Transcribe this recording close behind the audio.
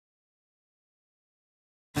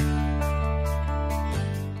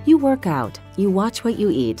You work out, you watch what you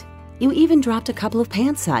eat, you even dropped a couple of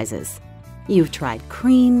pant sizes. You've tried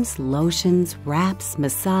creams, lotions, wraps,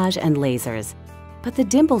 massage, and lasers, but the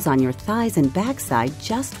dimples on your thighs and backside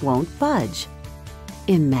just won't budge.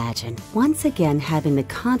 Imagine once again having the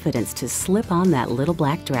confidence to slip on that little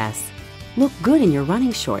black dress, look good in your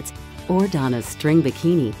running shorts, or don a string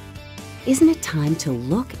bikini. Isn't it time to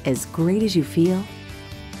look as great as you feel?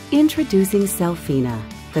 Introducing Cellfina,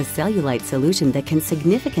 the cellulite solution that can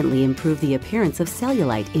significantly improve the appearance of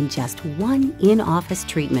cellulite in just one in-office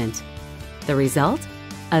treatment. The result?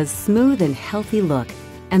 A smooth and healthy look,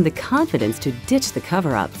 and the confidence to ditch the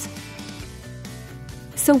cover-ups.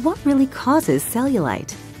 So what really causes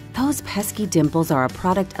cellulite? Those pesky dimples are a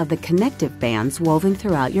product of the connective bands woven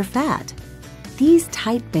throughout your fat. These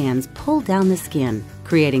tight bands pull down the skin,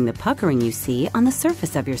 creating the puckering you see on the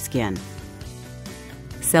surface of your skin.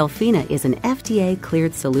 Cellfina is an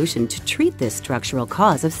FDA-cleared solution to treat this structural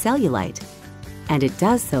cause of cellulite. And it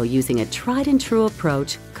does so using a tried-and-true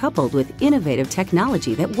approach coupled with innovative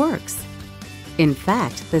technology that works. In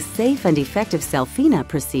fact, the safe and effective Cellfina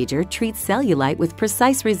procedure treats cellulite with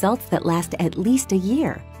precise results that last at least a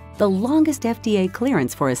year, the longest FDA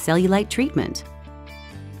clearance for a cellulite treatment.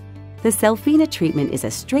 The Cellfina treatment is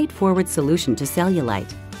a straightforward solution to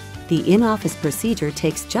cellulite. The in-office procedure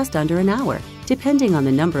takes just under an hour, depending on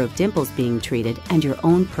the number of dimples being treated and your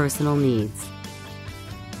own personal needs.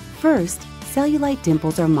 First, cellulite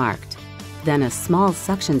dimples are marked. Then a small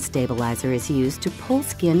suction stabilizer is used to pull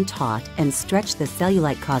skin taut and stretch the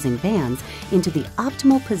cellulite-causing bands into the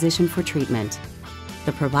optimal position for treatment.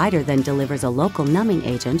 The provider then delivers a local numbing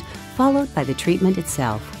agent, followed by the treatment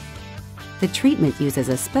itself. The treatment uses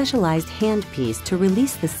a specialized handpiece to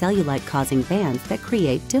release the cellulite-causing bands that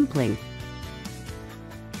create dimpling.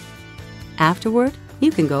 Afterward, you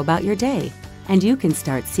can go about your day, and you can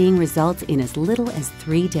start seeing results in as little as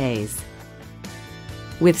 3 days.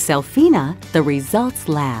 With Cellfina, the results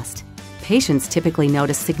last. Patients typically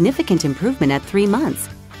notice significant improvement at 3 months,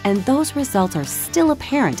 and those results are still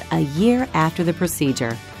apparent a year after the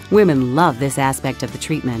procedure. Women love this aspect of the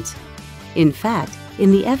treatment. In fact,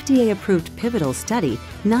 in the FDA-approved pivotal study,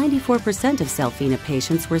 94% of Cellfina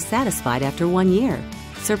patients were satisfied after 1 year,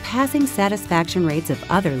 surpassing satisfaction rates of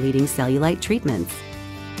other leading cellulite treatments.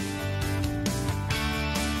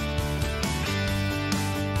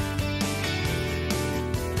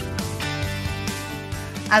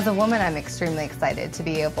 As a woman, I'm extremely excited to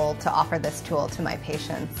be able to offer this tool to my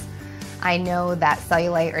patients. I know that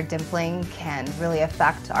cellulite or dimpling can really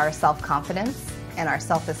affect our self-confidence and our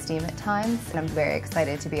self-esteem at times, and I'm very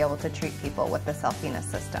excited to be able to treat people with the Cellfina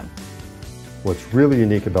system. What's really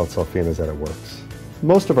unique about Cellfina is that it works.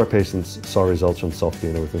 Most of our patients saw results from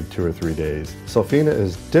Cellfina within 2 or 3 days. Cellfina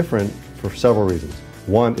is different for several reasons.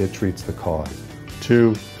 1, it treats the cause.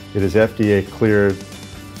 2, it is FDA cleared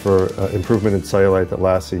for improvement in cellulite that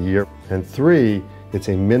lasts a year. And 3, it's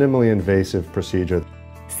a minimally invasive procedure.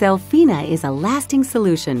 Cellfina is a lasting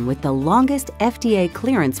solution with the longest FDA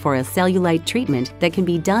clearance for a cellulite treatment that can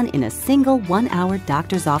be done in a single 1-hour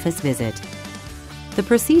doctor's office visit. The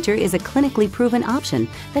procedure is a clinically proven option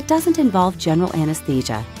that doesn't involve general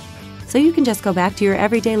anesthesia. So you can just go back to your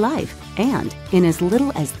everyday life and, in as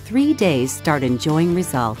little as 3 days, start enjoying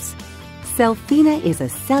results. Cellfina is a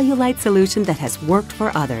cellulite solution that has worked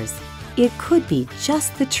for others. It could be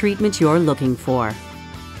just the treatment you're looking for.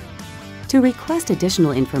 To request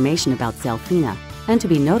additional information about Cellfina and to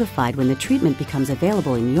be notified when the treatment becomes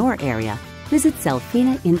available in your area, visit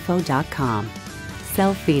cellfinainfo.com.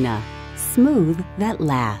 Cellfina, smooth that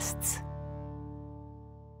lasts.